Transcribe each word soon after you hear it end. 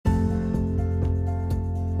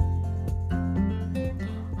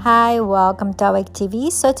Hi, welcome to Awake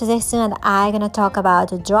TV. So today Sue and I are going to talk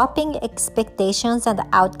about dropping expectations and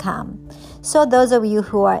outcome. So those of you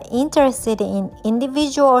who are interested in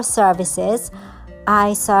individual services,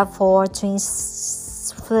 I serve for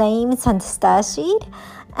Twins Flames and Starseed.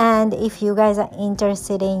 And if you guys are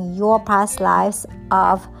interested in your past lives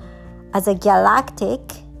of as a galactic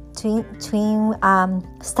twin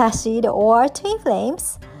Starseed or Twin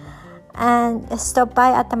Flames, and stop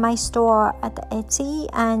by at my store at Etsy.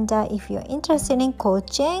 And if you're interested in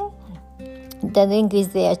coaching, the link is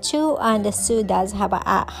there too. And Sue does have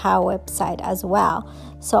her website as well.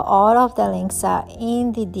 So all of the links are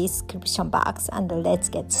in the description box. And let's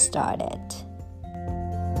get started.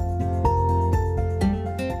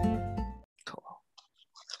 Cool.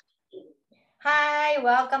 Hi,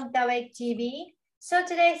 welcome to Awake TV. So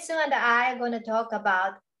today Sue and I are going to talk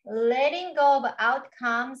about letting go of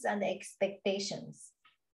outcomes and expectations.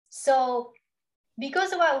 So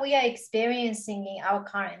because of what we are experiencing in our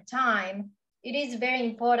current time, it is very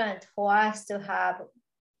important for us to have,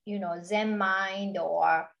 Zen mind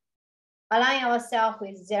or align ourselves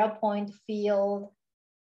with 0 point field.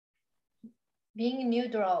 Being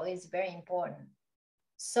neutral is very important.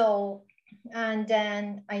 So, and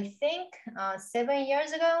then I think 7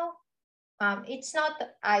 years ago, it's not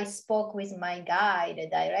I spoke with my guide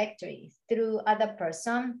directly through other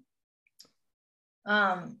person.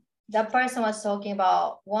 The person was talking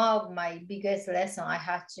about one of my biggest lesson I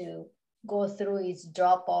had to go through is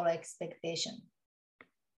drop all expectation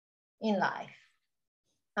in life.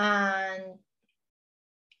 And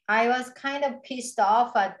I was kind of pissed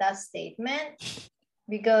off at that statement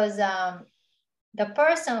because the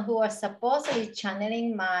person who was supposedly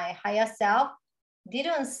channeling my higher self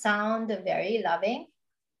didn't sound very loving,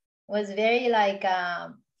 was very like,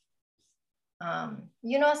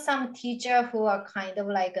 some teacher who are kind of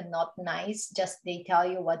like not nice, just they tell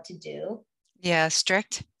you what to do. Yeah,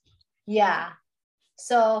 strict. Yeah.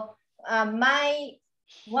 So one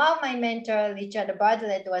of my mentor, Richard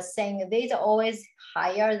Bartlett, was saying there's always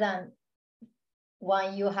higher than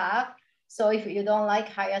one you have. So if you don't like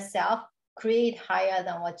higher self, create higher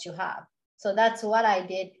than what you have. So that's what I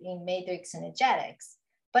did in Matrix Energetics.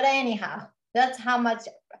 But anyhow, that's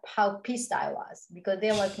how pissed I was, because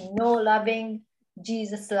there was no loving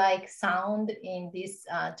Jesus-like sound in this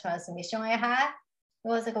transmission I had. It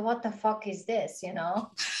was like, what the fuck is this,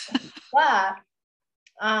 But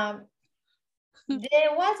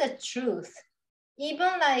there was a truth.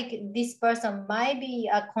 Even like this person might be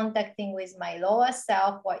contacting with my lower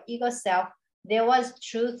self or ego self, there was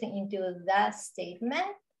truth into that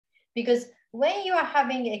statement. Because when you are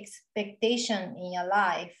having expectation in your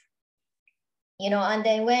life, and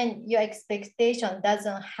then when your expectation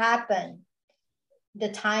doesn't happen, the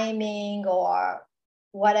timing or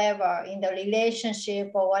whatever in the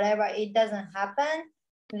relationship or whatever, it doesn't happen,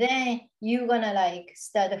 then you're gonna like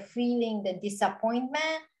start feeling the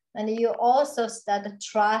disappointment, and you also start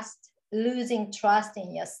losing trust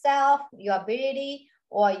in yourself, your ability,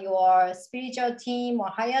 or your spiritual team or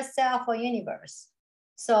higher self or universe.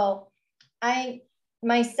 So I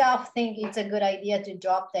myself think it's a good idea to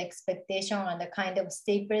drop the expectation and kind of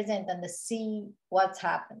stay present and see what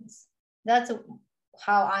happens. That's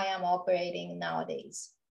how I am operating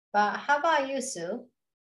nowadays. But how about you, Sue?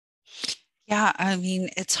 Yeah, I mean,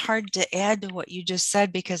 it's hard to add to what you just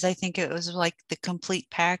said because I think it was like the complete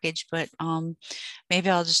package, but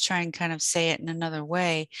maybe I'll just try and kind of say it in another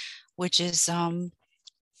way, which is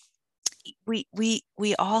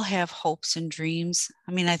we all have hopes and dreams.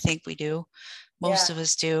 I mean, I think we do. Most of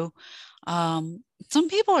us do. Some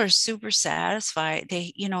people are super satisfied.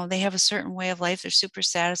 They have a certain way of life. They're super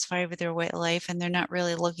satisfied with their way of life and they're not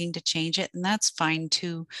really looking to change it. And that's fine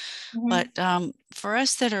too. Mm-hmm. But for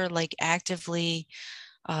us that are like actively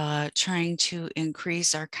trying to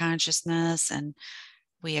increase our consciousness, and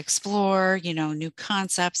we explore, new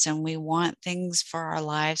concepts, and we want things for our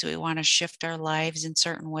lives. We want to shift our lives in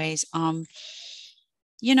certain ways.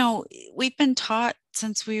 We've been taught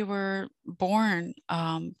since we were born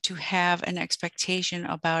to have an expectation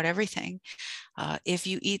about everything. If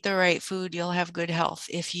you eat the right food, you'll have good health.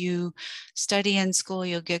 If you study in school,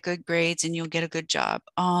 you'll get good grades and you'll get a good job.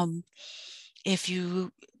 If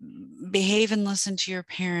you behave and listen to your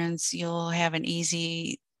parents, you'll have an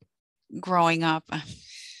easy growing up.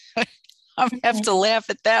 I have to laugh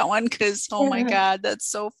at that one because, oh my God, that's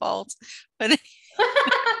so false. But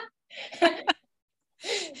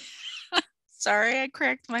sorry, I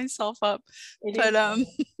cracked myself up.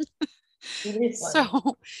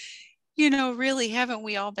 So, really, haven't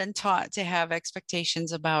we all been taught to have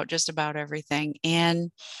expectations about just about everything?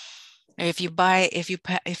 And If you buy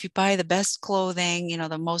the best clothing,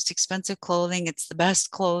 the most expensive clothing, it's the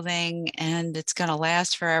best clothing and it's going to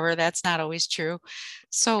last forever. That's not always true.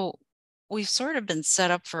 So we've sort of been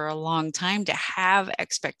set up for a long time to have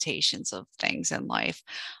expectations of things in life.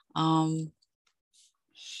 And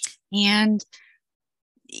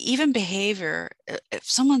even behavior, if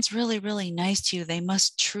someone's really, really nice to you, they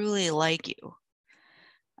must truly like you.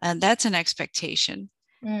 And that's an expectation.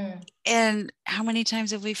 Mm. And how many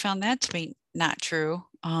times have we found that to be not true?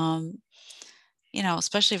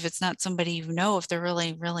 Especially if it's not somebody if they're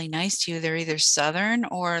really, really nice to you, they're either Southern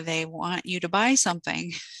or they want you to buy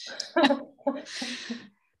something. I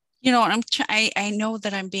know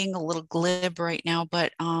that I'm being a little glib right now,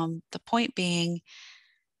 but the point being,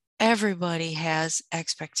 everybody has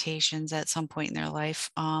expectations at some point in their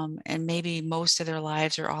life, and maybe most of their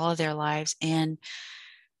lives or all of their lives. And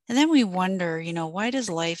then we wonder, why does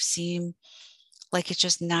life seem like it's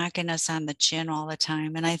just knocking us on the chin all the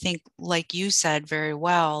time? And I think, like you said very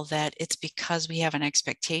well, that it's because we have an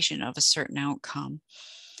expectation of a certain outcome.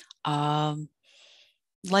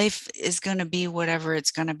 Life is going to be whatever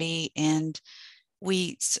it's going to be. And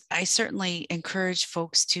I certainly encourage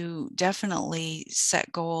folks to definitely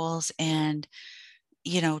set goals and,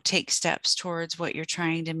 take steps towards what you're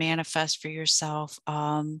trying to manifest for yourself.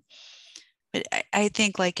 But I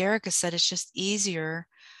think, like Erica said, it's just easier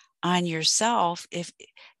on yourself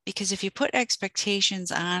because if you put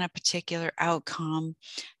expectations on a particular outcome,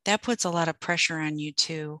 that puts a lot of pressure on you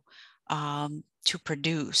to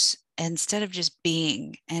produce instead of just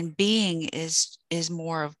being. And being is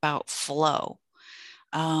more about flow.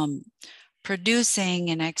 Producing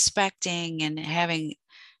and expecting and having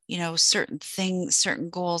certain things, certain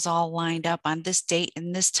goals all lined up on this date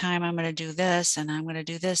and this time. I'm going to do this and I'm going to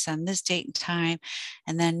do this on this date and time,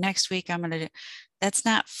 and then next week I'm going to do. That's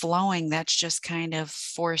not flowing. That's just kind of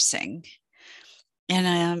forcing.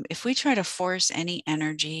 And if we try to force any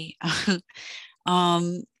energy,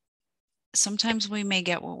 sometimes we may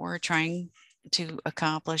get what we're trying to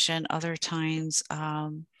accomplish, and other times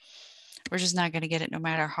we're just not going to get it no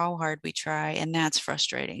matter how hard we try. And that's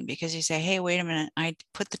frustrating because you say, hey, wait a minute, I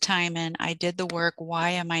put the time in, I did the work.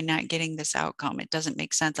 Why am I not getting this outcome? It doesn't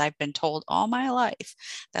make sense. I've been told all my life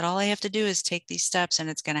that all I have to do is take these steps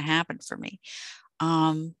and it's going to happen for me.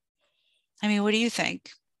 What do you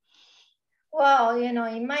think? Well,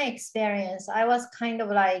 in my experience, I was kind of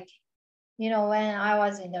like, when I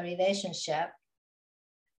was in a relationship,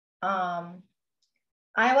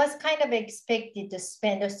 I was kind of expected to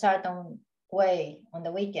spend a certain way on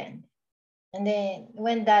the weekend. And then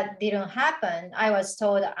when that didn't happen, I was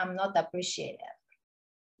told I'm not appreciated.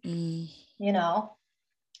 Mm.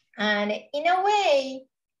 And in a way,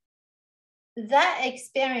 that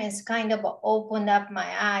experience kind of opened up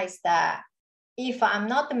my eyes that if I'm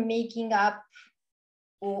not making up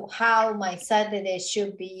how my Saturday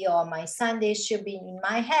should be or my Sunday should be in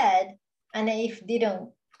my head, and if didn't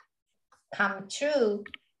come true,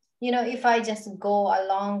 if I just go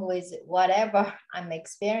along with whatever I'm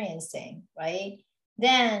experiencing, right,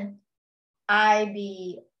 then I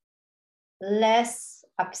be less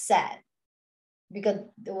upset because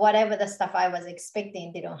whatever the stuff I was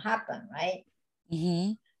expecting didn't happen, right?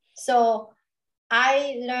 Mm-hmm. So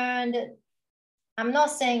I learned, I'm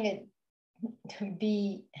not saying it to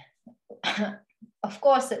be, of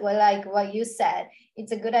course, like what you said,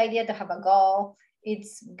 it's a good idea to have a goal.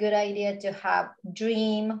 It's a good idea to have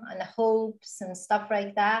dream and hopes and stuff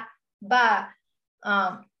like that. But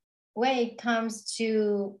when it comes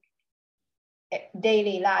to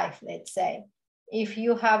daily life, let's say, if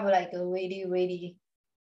you have like a really, really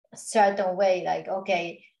certain way, like,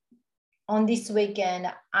 okay, on this weekend,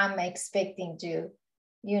 I'm expecting to,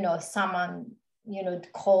 someone,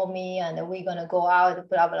 call me and we're going to go out,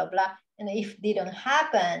 blah, blah, blah. And if it didn't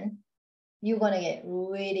happen, you're going to get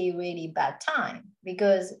really, really bad time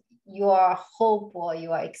because your hope or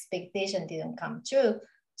your expectation didn't come true.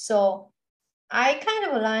 So I kind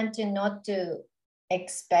of learned to not to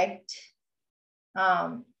expect,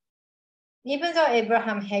 even though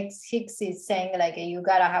Abraham Hicks is saying like, you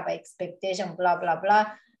got to have an expectation, blah, blah,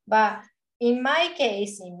 blah. But in my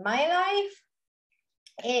case, in my life,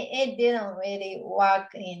 it didn't really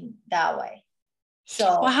work in that way.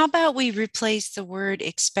 So, well, how about we replace the word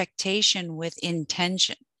expectation with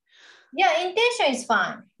intention? yeah, intention is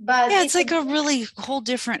fine, but Yeah, it's like a really whole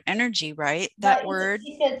different energy, right? That word.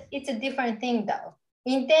 It's a different thing though.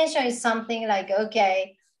 Intention is something like,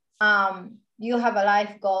 okay, you have a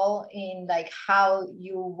life goal in like how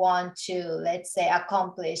you want to, let's say,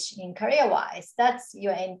 accomplish in career wise. That's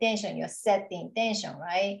your intention. You set the intention,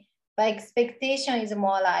 right? But expectation is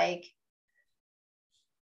more like,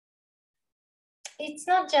 it's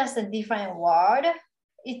not just a different word.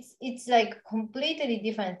 It's like completely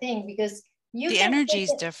different thing, because you The can energy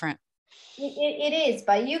is different. it is,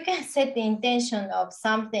 but you can set the intention of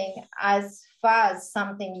something as far as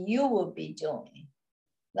something you will be doing,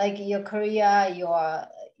 like your career, your,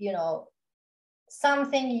 you know,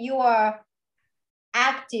 something you are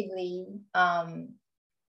actively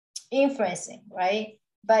influencing, right?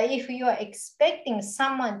 But if you are expecting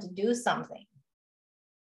someone to do something,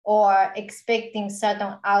 or expecting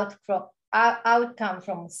certain outcome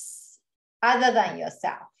from other than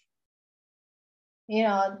yourself, you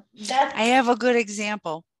know, that. I have a good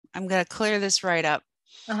example. I'm going to clear this right up.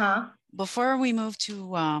 Uh-huh. Before we moved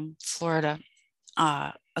to Florida,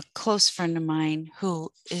 a close friend of mine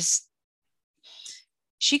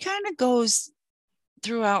she kind of goes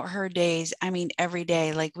throughout her days. I mean, every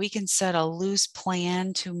day, like we can set a loose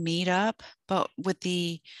plan to meet up, but with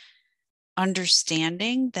the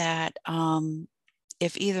understanding that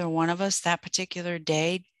if either one of us that particular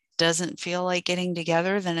day doesn't feel like getting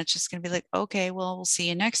together, then it's just going to be like, okay, well, we'll see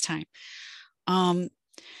you next time. And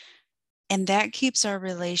that keeps our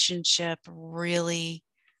relationship really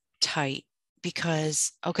tight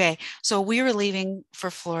because, okay, so we were leaving for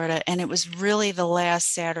Florida and it was really the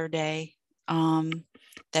last Saturday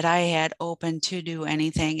that I had open to do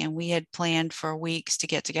anything. And we had planned for weeks to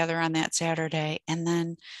get together on that Saturday. And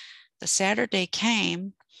then the Saturday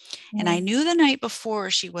came and I knew the night before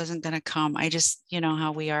she wasn't going to come. I just, you know,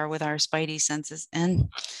 how we are with our spidey senses and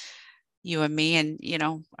you and me and, you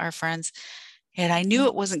know, our friends. And I knew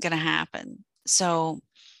it wasn't going to happen. So,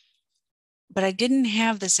 but I didn't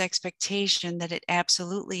have this expectation that it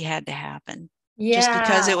absolutely had to happen. Yeah. Just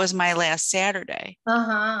because it was my last Saturday.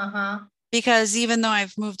 Uh-huh. Because even though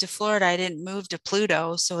I've moved to Florida, I didn't move to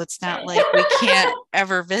Pluto. So it's not like we can't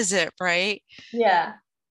ever visit, right? Yeah.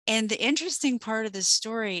 And the interesting part of this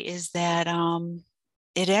story is that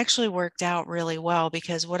it actually worked out really well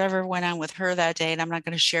because whatever went on with her that day, and I'm not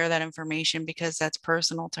going to share that information because that's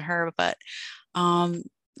personal to her, but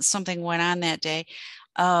something went on that day.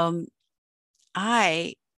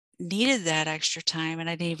 I needed that extra time and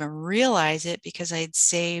I didn't even realize it because I'd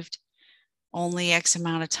saved only X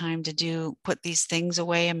amount of time to put these things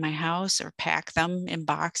away in my house or pack them in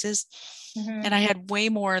boxes. And I had way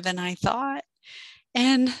more than I thought.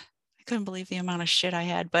 And I couldn't believe the amount of shit I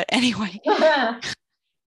had. But anyway,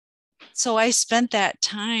 so I spent that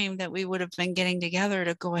time that we would have been getting together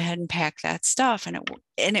to go ahead and pack that stuff. And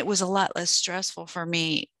it was a lot less stressful for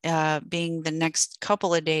me being the next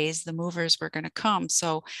couple of days, the movers were going to come.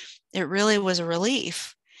 So it really was a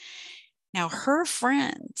relief. Now, her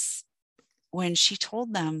friends, when she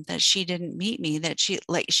told them that she didn't meet me, that she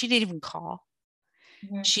didn't even call.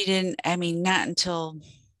 She didn't, I mean, not until,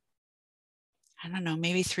 I don't know,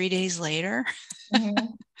 maybe 3 days later.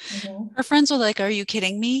 Her friends were like, "Are you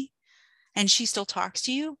kidding me? And she still talks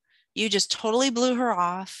to you? You just totally blew her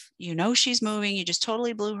off. You know she's moving. You just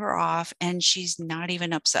totally blew her off. And she's not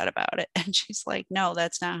even upset about it." And she's like, "No,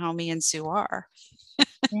 that's not how me and Sue are."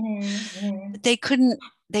 They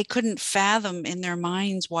couldn't fathom in their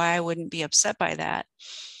minds why I wouldn't be upset by that.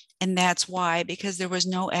 And that's why, because there was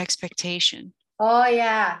no expectation. Oh,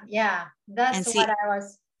 yeah. That's And what see, I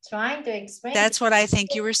was trying to explain. that's what I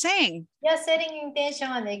think you were saying. Yeah, setting intention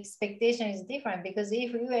and expectation is different, because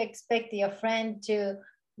if you expect your friend to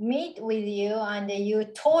meet with you and you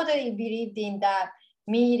totally believed in that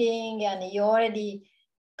meeting and you already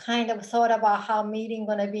kind of thought about how meeting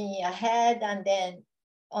gonna be in your head, and then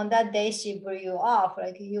on that day she blew you off,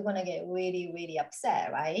 like you're gonna get really, really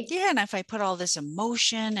upset, right? Yeah, and if I put all this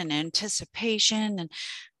emotion and anticipation, and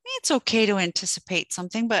it's okay to anticipate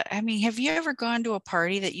something, but I mean, have you ever gone to a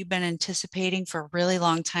party that you've been anticipating for a really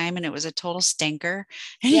long time and it was a total stinker?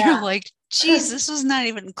 And you're like, geez, this was not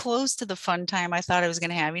even close to the fun time I thought I was going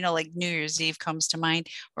to have. You know, like New Year's Eve comes to mind,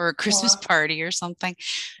 or a Christmas party or something.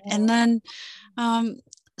 And then,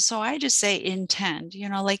 so I just say intend, you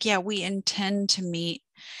know, like, yeah, we intend to meet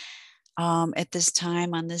at this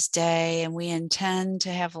time on this day, and we intend to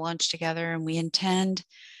have lunch together, and we intend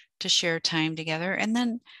to share time together. And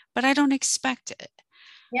then, but I don't expect it.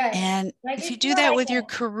 Yeah. And like if you do that with your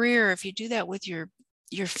career, if you do that with your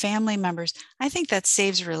family members, I think that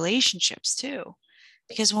saves relationships too.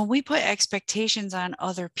 Because when we put expectations on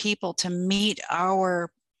other people to meet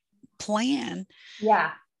our plan,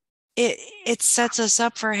 it sets us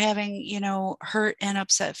up for having, you know, hurt and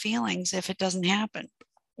upset feelings if it doesn't happen.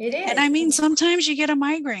 It is. And I mean, sometimes you get a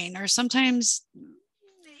migraine, or sometimes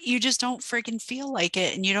you just don't freaking feel like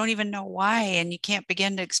it, and you don't even know why, and you can't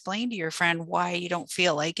begin to explain to your friend why you don't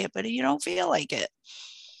feel like it, but you don't feel like it.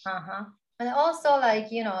 And also,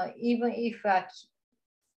 like, you know, even if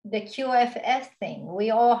the QFS thing.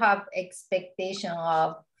 We all have expectation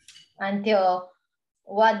of until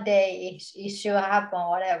what day it should happen,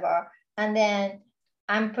 whatever. And then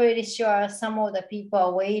I'm pretty sure some of the people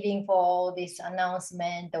are waiting for all this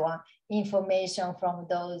announcement or information from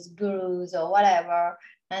those gurus or whatever.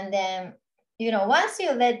 And then, once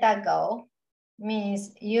you let that go,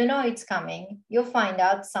 means it's coming. You'll find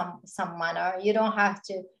out some manner. You don't have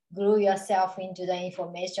to glue yourself into the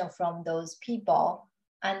information from those people.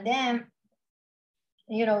 And then,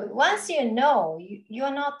 once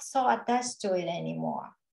you're not so attached to it anymore.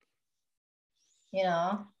 And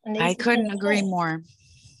I it's the couldn't same agree thing. more.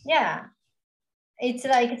 Yeah, it's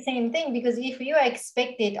like the same thing, because if you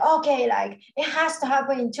expect it, okay, like it has to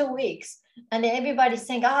happen in 2 weeks, and then everybody's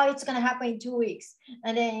saying, oh, it's gonna happen in 2 weeks,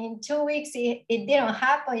 and then in 2 weeks it didn't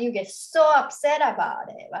happen, you get so upset about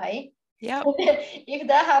it, right? Yep. If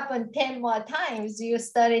that happened 10 more times, you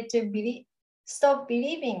started to stop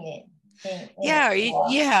believing it. Yeah,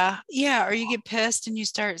 yeah. Or you get pissed and you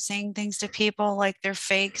start saying things to people like they're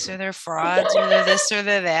fakes or they're frauds or they're this or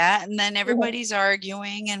they're that. And then everybody's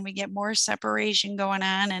arguing and we get more separation going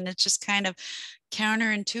on. And it's just kind of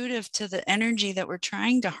counterintuitive to the energy that we're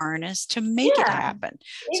trying to harness to make it happen.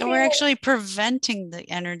 So we're actually preventing the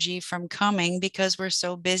energy from coming because we're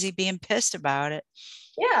so busy being pissed about it.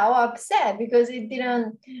 Yeah, or upset because it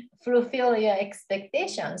didn't fulfill your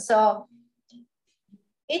expectations. So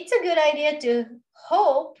it's a good idea to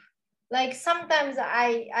hope. Like sometimes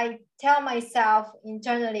I tell myself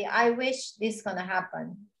internally, I wish this gonna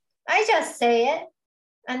happen. I just say it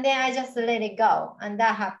and then I just let it go, and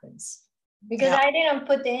that happens. Because I didn't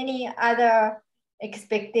put any other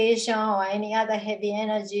expectation or any other heavy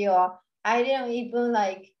energy, or I didn't even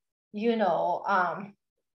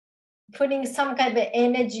putting some kind of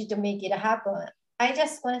energy to make it happen. I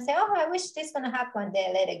just want to say, oh, I wish this gonna happen,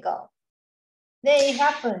 then let it go. Then it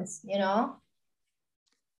happens. One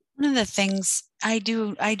of the things I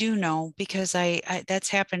do know, because I that's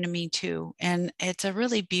happened to me too, and it's a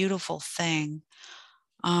really beautiful thing.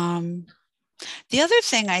 The other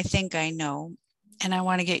thing I think I know, and I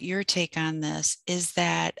want to get your take on this, is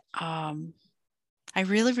that I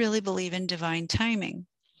really, really believe in divine timing.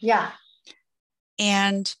 Yeah.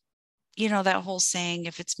 And that whole saying,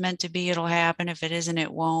 if it's meant to be, it'll happen. If it isn't,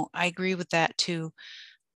 it won't. I agree with that too.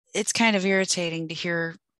 It's kind of irritating to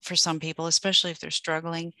hear for some people, especially if they're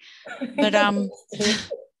struggling. But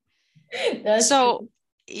so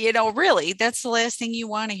really, that's the last thing you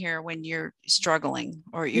want to hear when you're struggling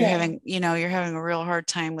or you're having a real hard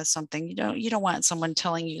time with something. You don't want someone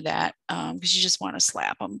telling you that because you just want to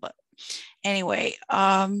slap them. But anyway,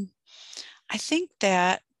 I think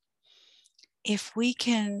that if we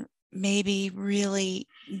can maybe really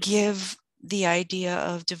give the idea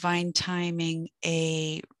of divine timing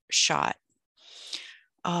a shot,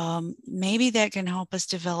 maybe that can help us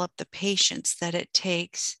develop the patience that it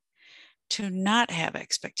takes to not have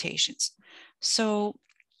expectations. So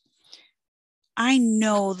I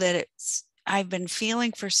know that I've been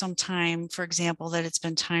feeling for some time, for example, that it's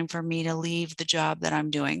been time for me to leave the job that I'm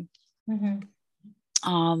doing.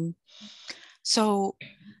 Mm-hmm. So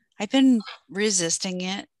I've been resisting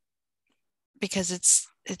it because it's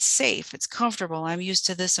safe, it's comfortable. I'm used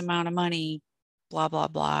to this amount of money, blah, blah,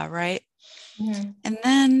 blah, right? Mm-hmm. And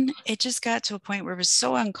then it just got to a point where it was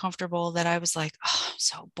so uncomfortable that I was like, oh, I'm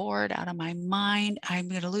so bored out of my mind. I'm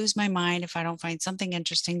going to lose my mind if I don't find something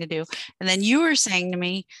interesting to do. And then you were saying to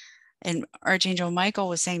me, and Archangel Michael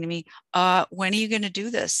was saying to me, when are you going to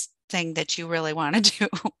do this thing that you really want to do?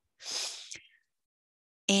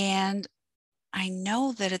 And I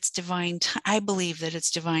know that it's I believe that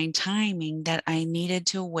it's divine timing, that I needed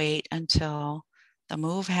to wait until the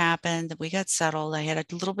move happened, that we got settled. I had a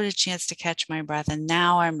little bit of chance to catch my breath, and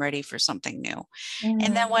now I'm ready for something new. Mm-hmm.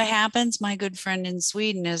 And then what happens? My good friend in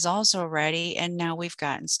Sweden is also ready, and now we've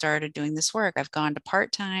gotten started doing this work. I've gone to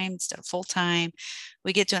part-time instead of full-time.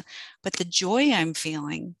 But the joy I'm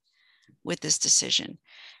feeling with this decision.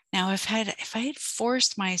 Now, if I had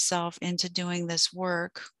forced myself into doing this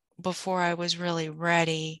work before I was really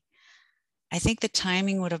ready, I think the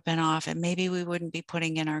timing would have been off and maybe we wouldn't be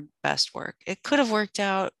putting in our best work. It could have worked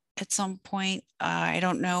out at some point. I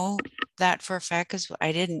don't know that for a fact because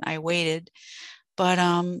I waited, but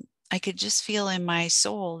I could just feel in my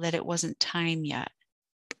soul that it wasn't time yet.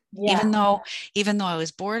 Yeah. Even though I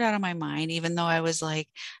was bored out of my mind, even though I was like,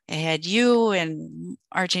 I had you and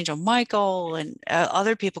Archangel Michael and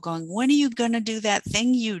other people going, when are you going to do that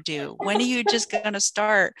thing you do? When are you just going to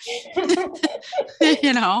start?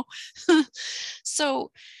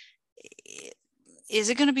 So is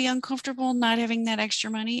it going to be uncomfortable not having that extra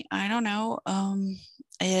money? I don't know.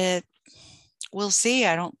 we'll see.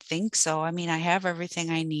 I don't think so. I mean, I have everything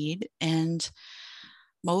I need, and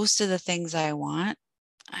most of the things I want,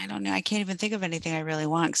 I don't know. I can't even think of anything I really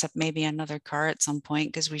want except maybe another car at some point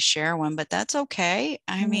because we share one, but that's okay.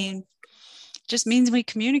 I mean, just means we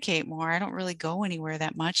communicate more. I don't really go anywhere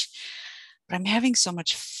that much, but I'm having so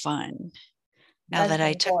much fun now That's that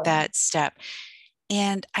I took important. that step.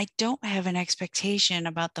 And I don't have an expectation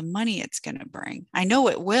about the money it's going to bring. I know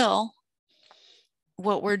it will.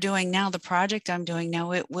 What we're doing now, the project I'm doing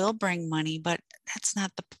now, it will bring money, but that's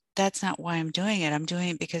not why I'm doing it. I'm doing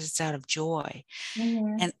it because it's out of joy.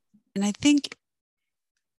 Mm-hmm. And I think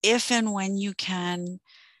if and when you can,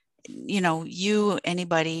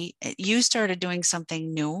 anybody, you started doing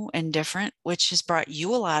something new and different, which has brought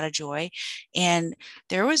you a lot of joy. And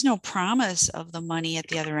there was no promise of the money at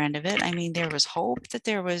the other end of it. I mean, there was hope that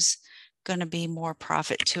there was going to be more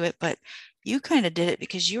profit to it, but you kind of did it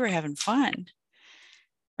because you were having fun,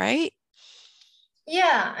 right?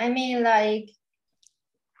 Yeah, I mean, like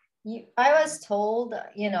I was told,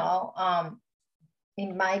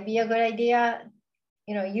 it might be a good idea.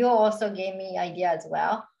 You also gave me idea as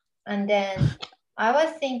well. And then I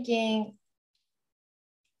was thinking,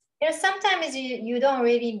 sometimes you don't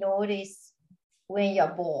really notice when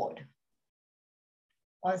you're bored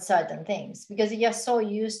on certain things because you're so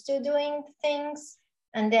used to doing things.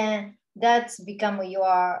 And then that's become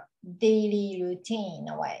your daily routine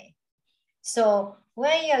in a way. So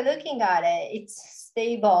when you're looking at it, it's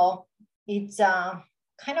stable, it's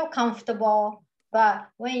kind of comfortable. But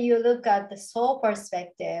when you look at the soul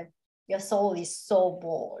perspective, your soul is so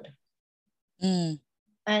bored. Mm.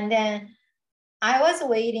 And then I was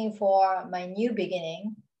waiting for my new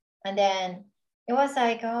beginning. And then it was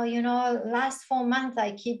like, oh, last 4 months,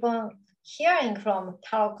 I keep on hearing from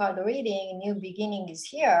tarot card reading, new beginning is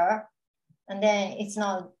here. And then it's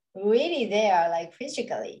not really there, like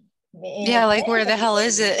physically. In Yeah, a like where the tangible hell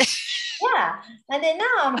is way. it? Yeah. And then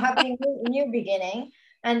now I'm having new beginning.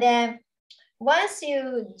 And then once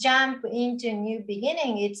you jump into new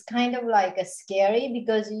beginning, it's kind of like a scary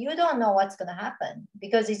because you don't know what's going to happen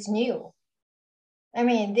because it's new. I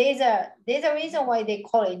mean, there's a reason why they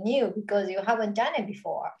call it new because you haven't done it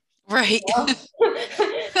before. Right. So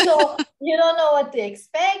you don't know what to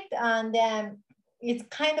expect, and then it's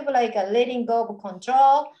kind of like a letting go of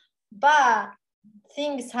control, but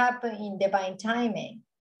things happen in divine timing.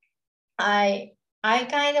 I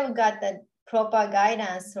kind of got the proper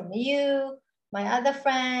guidance from you, my other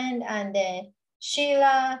friend, and then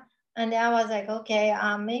Sheila. And then I was like, okay,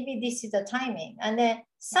 maybe this is the timing. And then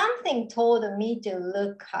something told me to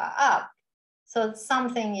look her up. So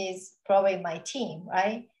something is probably my team,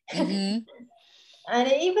 right? Mm-hmm.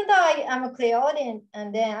 And even though I'm a clairaudient,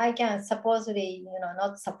 and then I can supposedly,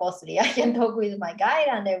 not supposedly, I can talk with my guide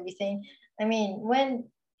and everything. I mean, when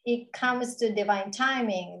it comes to divine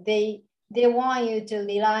timing, they want you to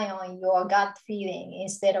rely on your gut feeling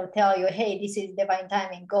instead of tell you, hey, this is divine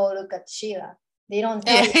timing. Go look at Sheila. They don't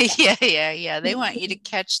tell Yeah, you. yeah. They want you to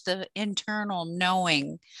catch the internal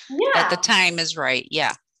knowing that the Yeah, time is right.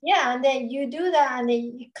 Yeah. yeah, and then you do that, and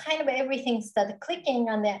then you kind of everything starts clicking,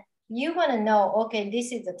 and then you're gonna know, okay,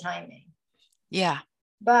 this is the timing. Yeah.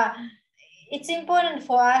 But it's important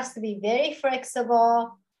for us to be very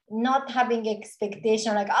flexible, not having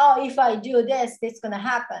expectation like, oh, if I do this, it's gonna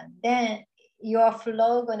happen. Then your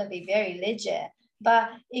flow gonna be very legit.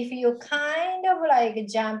 But if you kind of like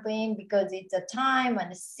jump in because it's a time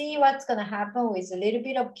and see what's gonna happen with a little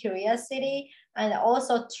bit of curiosity and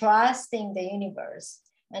also trusting the universe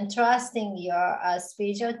and trusting your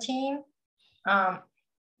spiritual team,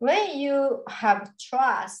 when you have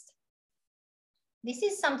trust, this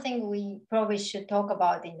is something we probably should talk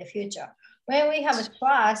about in the future. When we have a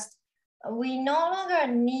trust, we no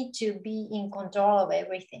longer need to be in control of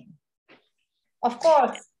everything. Of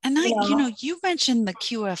course, And you mentioned the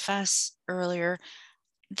QFS earlier.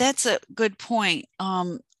 That's a good point.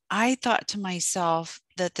 I thought to myself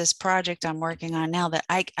that this project I'm working on now, that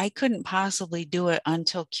I couldn't possibly do it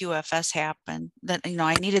until QFS happened. That,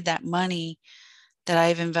 I needed that money that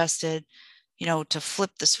I've invested, to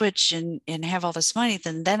flip the switch and have all this money,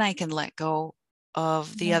 then I can let go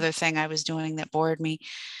of the other thing I was doing that bored me.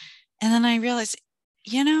 And then I realized,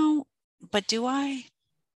 but do I?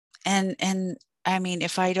 And I mean,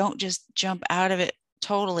 if I don't just jump out of it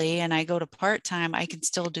totally and I go to part-time, I can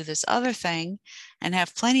still do this other thing and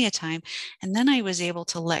have plenty of time. And then I was able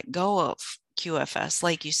to let go of QFS.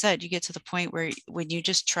 Like you said, you get to the point where when you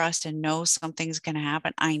just trust and know something's going to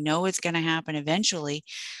happen, I know it's going to happen eventually.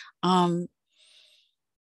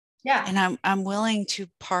 Yeah. And I'm willing to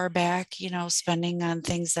par back, spending on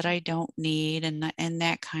things that I don't need and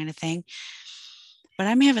that kind of thing. but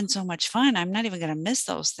I'm having so much fun. I'm not even going to miss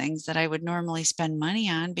those things that I would normally spend money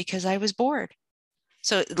on because I was bored.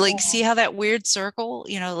 So like, see how that weird circle,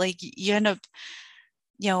 like you end up,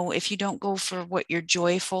 if you don't go for what you're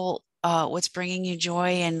joyful, what's bringing you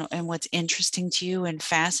joy and what's interesting to you and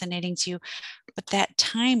fascinating to you, but that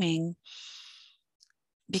timing,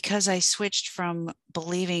 because I switched from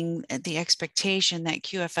believing the expectation that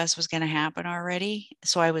QFS was going to happen already.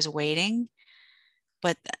 So I was waiting,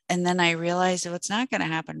 and then I realized that it's not going to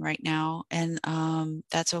happen right now. And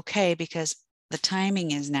that's okay, because the timing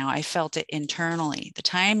is now. I felt it internally. The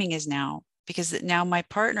timing is now, because now my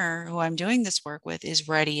partner who I'm doing this work with is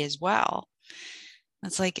ready as well.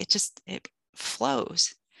 It's like, it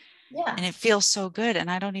flows. Yeah. And it feels so good. And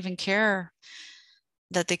I don't even care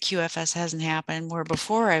that the QFS hasn't happened, where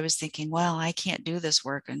before I was thinking, well, I can't do this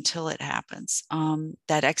work until it happens.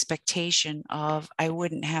 That expectation of I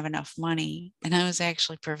wouldn't have enough money. And I was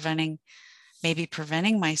actually preventing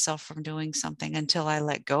myself from doing something until I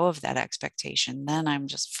let go of that expectation. Then I'm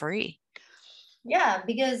just free. Yeah,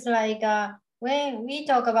 because like when we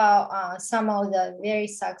talk about some of the very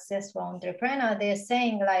successful entrepreneurs, they're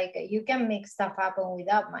saying like you can make stuff happen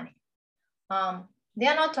without money.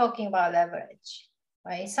 They're not talking about leverage,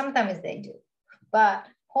 right? Sometimes they do, but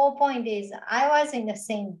whole point is I was in the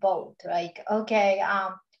same boat. Like, okay,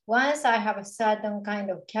 once I have a certain kind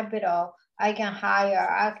of capital, I can hire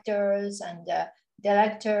actors and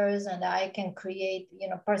directors, and I can create,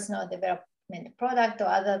 personal development product or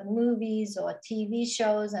other movies or TV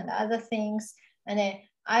shows and other things. And then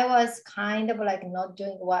I was kind of like not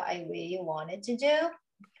doing what I really wanted to do.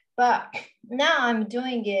 But now I'm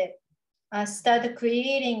doing it. I started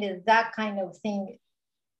creating that kind of thing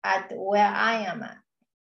at where I am at,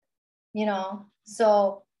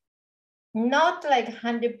 So not like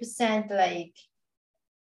 100% like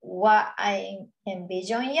what I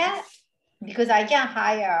envision yet, because I can't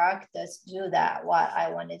hire actors to do that, what I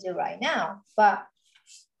want to do right now. But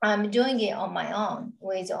I'm doing it on my own,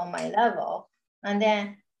 on my level. And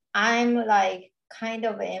then I'm like kind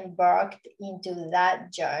of embarked into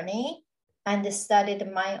that journey and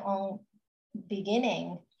started my own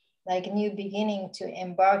beginning, like new beginning to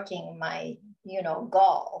embarking my,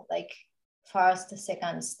 goal, like first,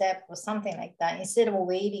 second step or something like that, instead of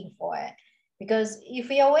waiting for it. Because if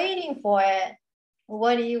you're waiting for it,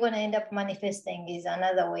 what are you going to end up manifesting is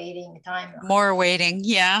another waiting time. More waiting.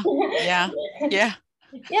 Yeah. Yeah. Yeah.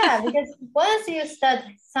 Yeah, because once you start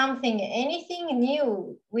something, anything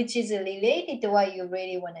new, which is related to what you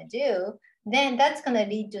really want to do, then that's going to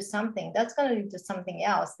lead to something. That's going to lead to something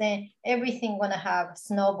else. Then everything going to have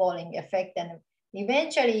snowballing effect, and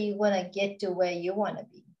eventually you're going to get to where you want to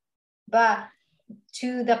be. But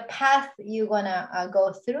to the path you're going to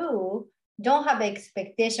go through, don't have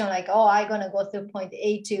expectation like, oh, I'm going to go through point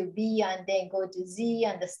A to B and then go to Z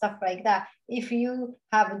and the stuff like that. If you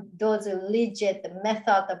have those legit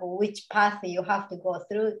method of which path you have to go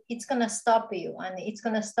through, it's going to stop you, and it's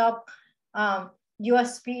going to stop your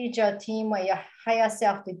spiritual team or your higher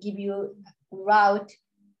self to give you route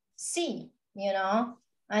C,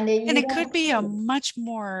 And it could be a much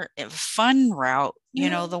more fun route,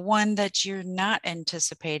 the one that you're not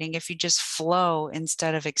anticipating if you just flow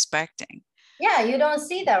instead of expecting. Yeah, you don't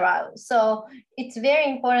see the route. So it's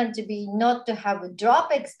very important not to have a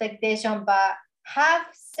drop expectation, but have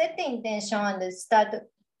set intention and start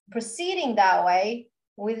proceeding that way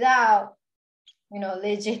without,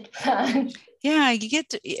 legit plan. Yeah,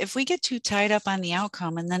 if we get too tied up on the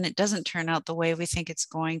outcome and then it doesn't turn out the way we think it's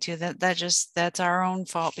going to, that's our own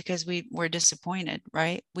fault, because we're disappointed,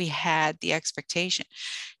 right? We had the expectation.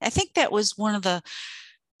 I think that was one of the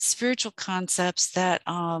spiritual concepts that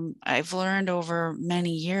I've learned over many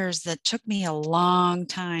years that took me a long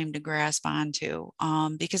time to grasp onto,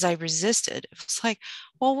 because I resisted. It was like,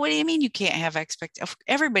 well, what do you mean you can't have expectations?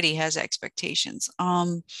 Everybody has expectations.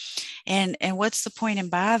 And what's the point in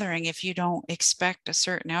bothering if you don't expect a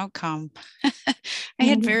certain outcome? I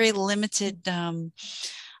had very limited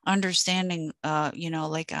understanding,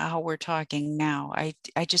 like how we're talking now.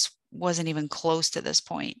 I just wasn't even close to this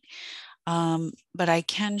point. But I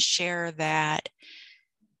can share that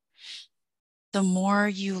the more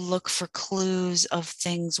you look for clues of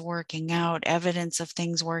things working out, evidence of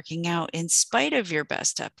things working out in spite of your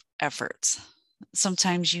best efforts.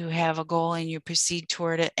 Sometimes you have a goal and you proceed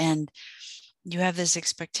toward it, and you have this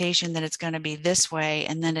expectation that it's going to be this way,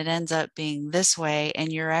 and then it ends up being this way,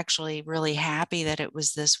 and you're actually really happy that it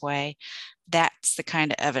was this way. That's the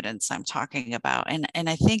kind of evidence I'm talking about. And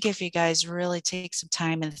I think if you guys really take some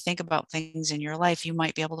time and think about things in your life, you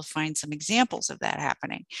might be able to find some examples of that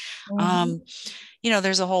happening. Mm-hmm.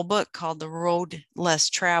 There's a whole book called The Road Less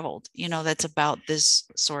Traveled, that's about this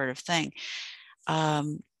sort of thing.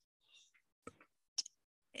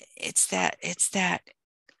 It's that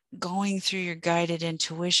going through your guided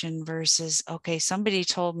intuition versus, okay, somebody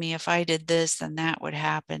told me if I did this, then that would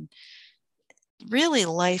happen. Really,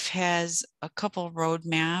 life has a couple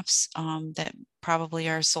roadmaps that probably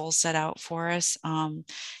our soul set out for us,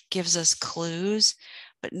 gives us clues,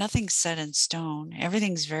 but nothing's set in stone.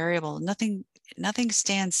 Everything's variable. Nothing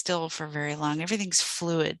stands still for very long. Everything's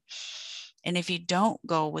fluid. And if you don't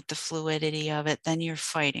go with the fluidity of it, then you're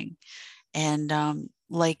fighting. And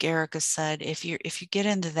like Erica said, if you get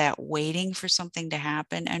into that waiting for something to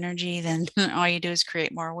happen energy, then all you do is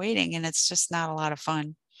create more waiting, and it's just not a lot of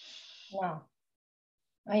fun. No.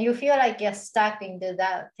 And you feel like you're stuck into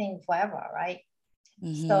that thing forever, right?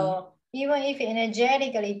 Mm-hmm. So even if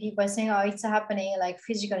energetically people say, oh, it's happening, like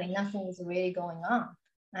physically nothing is really going on.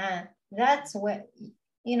 And that's where,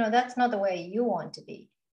 that's not the way you want to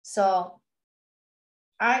be. So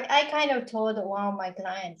I kind of told one of my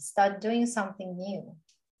clients, start doing something new.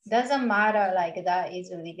 Doesn't matter like that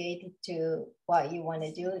is related to what you want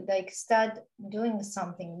to do. Like start doing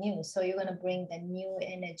something new. So you're going to bring the new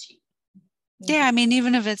energy. Yeah, I mean,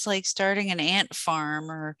 even if it's like starting an ant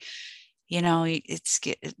farm, or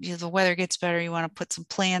the weather gets better, you want to put some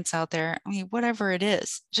plants out there. I mean, whatever it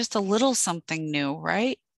is, just a little something new,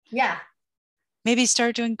 right? Yeah. Maybe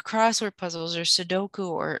start doing crossword puzzles or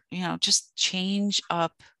Sudoku, or just change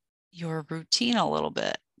up your routine a little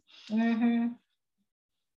bit. Mm-hmm.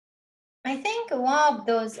 I think one of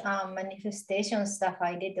those manifestation stuff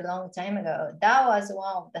I did a long time ago, that was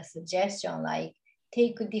one of the suggestion, like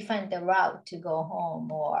take a different route to go home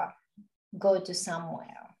or go to somewhere.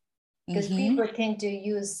 Because people tend to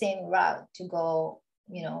use same route to go,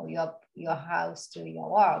 your house to your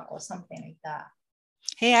work or something like that.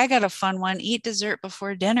 Hey, I got a fun one. Eat dessert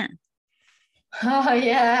before dinner. Oh,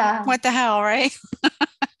 yeah. What the hell, right?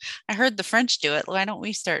 I heard the French do it. Why don't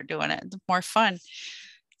we start doing it? It's more fun.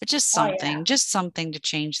 But just something to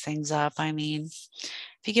change things up. I mean,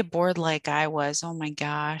 if you get bored like I was, oh my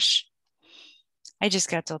gosh. I just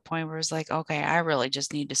got to the point where it was like, okay, I really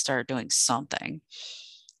just need to start doing something.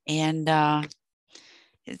 And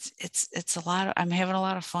it's a lot. I'm having a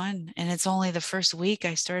lot of fun. And it's only the first week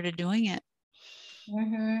I started doing it.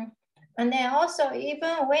 Mm-hmm. And then also,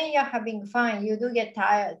 even when you're having fun, you do get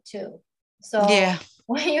tired too. So yeah,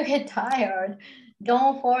 when you get tired,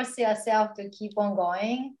 don't force yourself to keep on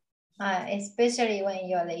going, especially when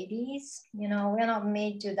you're ladies. We're not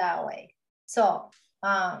made to that way. So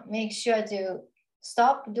make sure to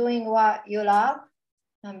stop doing what you love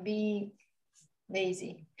and be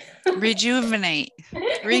lazy. Rejuvenate.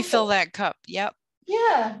 Refill that cup. Yep.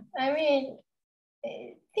 Yeah. I mean,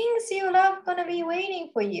 things you love gonna be waiting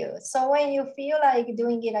for you. So when you feel like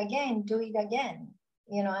doing it again, do it again,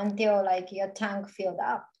 until like your tank filled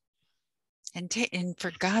up. And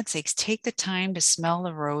for God's sakes, take the time to smell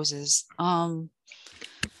the roses.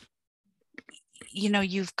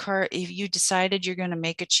 If you decided you're going to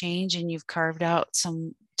make a change and you've carved out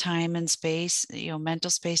some time and space,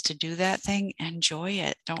 mental space to do that thing, enjoy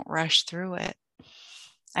it. Don't rush through it.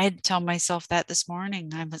 I had to tell myself that this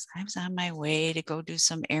morning. I was on my way to go do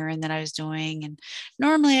some errand that I was doing. And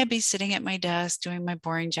normally I'd be sitting at my desk doing my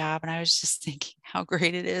boring job. And I was just thinking how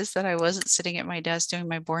great it is that I wasn't sitting at my desk doing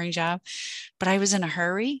my boring job, but I was in a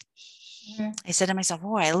hurry. Mm-hmm. I said to myself,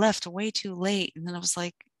 oh, I left way too late. And then I was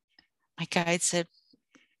like, my guide said,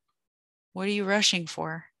 what are you rushing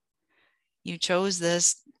for? You chose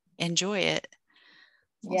this, enjoy it.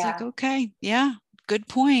 I was like, okay, yeah, good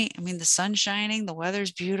point. I mean, the sun's shining, the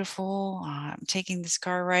weather's beautiful. I'm taking this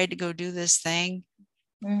car ride to go do this thing.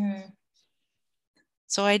 Mm-hmm.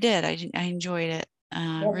 So I did. I enjoyed it.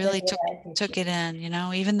 Really took it in,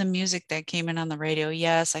 even the music that came in on the radio.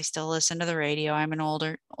 Yes, I still listen to the radio. I'm an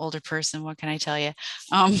older person. What can I tell you?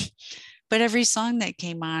 But every song that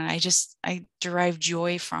came on, I derived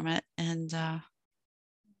joy from it, and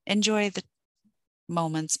enjoy the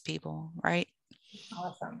moments, people, right?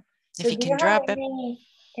 Awesome. If you can drop it.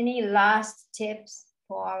 Any last tips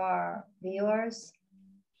for our viewers?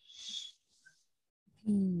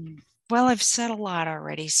 Well, I've said a lot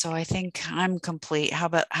already, so I think I'm complete. How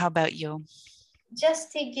about you?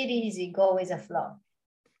 Just take it easy. Go with the flow.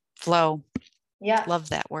 Flow. Yeah. Love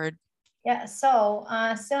that word. Yeah, so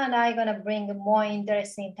Sue and I are gonna bring a more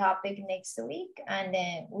interesting topic next week, and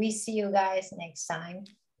then we see you guys next time.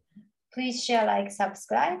 Please share, like,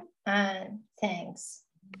 subscribe, and thanks.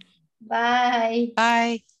 Bye.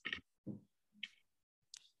 Bye.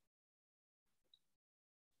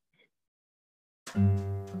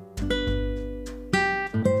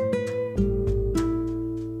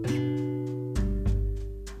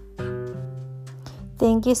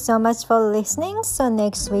 Thank you so much for listening. So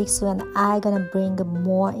next week, Sue and I are gonna bring a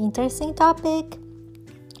more interesting topic.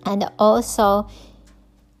 And also,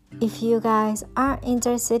 if you guys are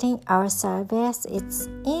interested in our service, it's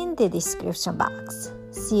in the description box.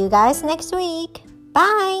 See you guys next week.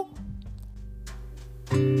 Bye.